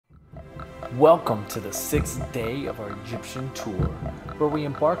Welcome to the sixth day of our Egyptian tour, where we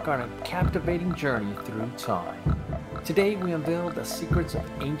embark on a captivating journey through time. Today we unveil the secrets of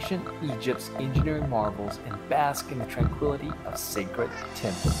ancient Egypt's engineering marvels and bask in the tranquility of sacred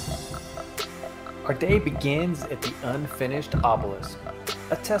temples. Our day begins at the unfinished obelisk,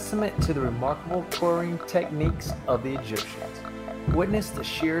 a testament to the remarkable quarrying techniques of the Egyptians. Witness the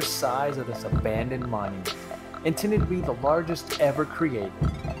sheer size of this abandoned monument, intended to be the largest ever created.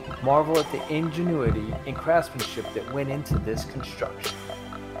 Marvel at the ingenuity and craftsmanship that went into this construction.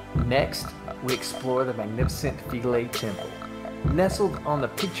 Next, we explore the magnificent Philae Temple, nestled on the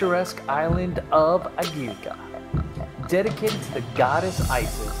picturesque island of Agilca. Dedicated to the goddess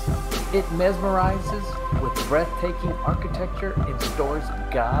Isis, it mesmerizes with breathtaking architecture and stories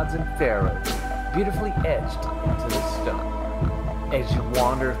of gods and pharaohs beautifully etched into the stone. As you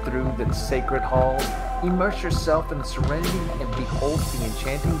wander through the sacred halls, immerse yourself in the serenity and behold the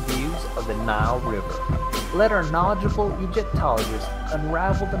enchanting views of the Nile River. Let our knowledgeable Egyptologists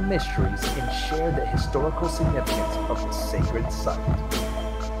unravel the mysteries and share the historical significance of the sacred site.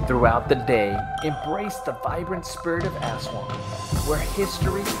 Throughout the day, embrace the vibrant spirit of Aswan, where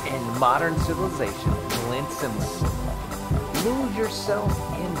history and modern civilization blend seamlessly. Lose yourself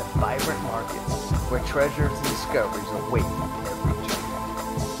in the vibrant markets, where treasures and discoveries await you every turn.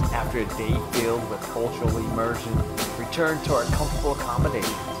 After a day filled with cultural immersion, return to our comfortable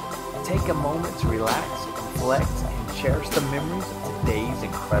accommodations. Take a moment to relax, reflect, and cherish the memories of today's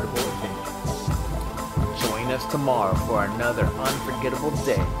incredible adventure. Join us tomorrow for another unforgettable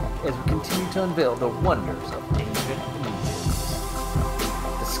day as we continue to unveil the wonders of ancient Egypt.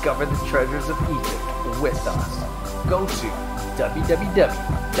 Discover the treasures of Egypt with us. Go to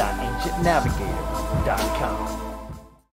www.ancientnavigator.com.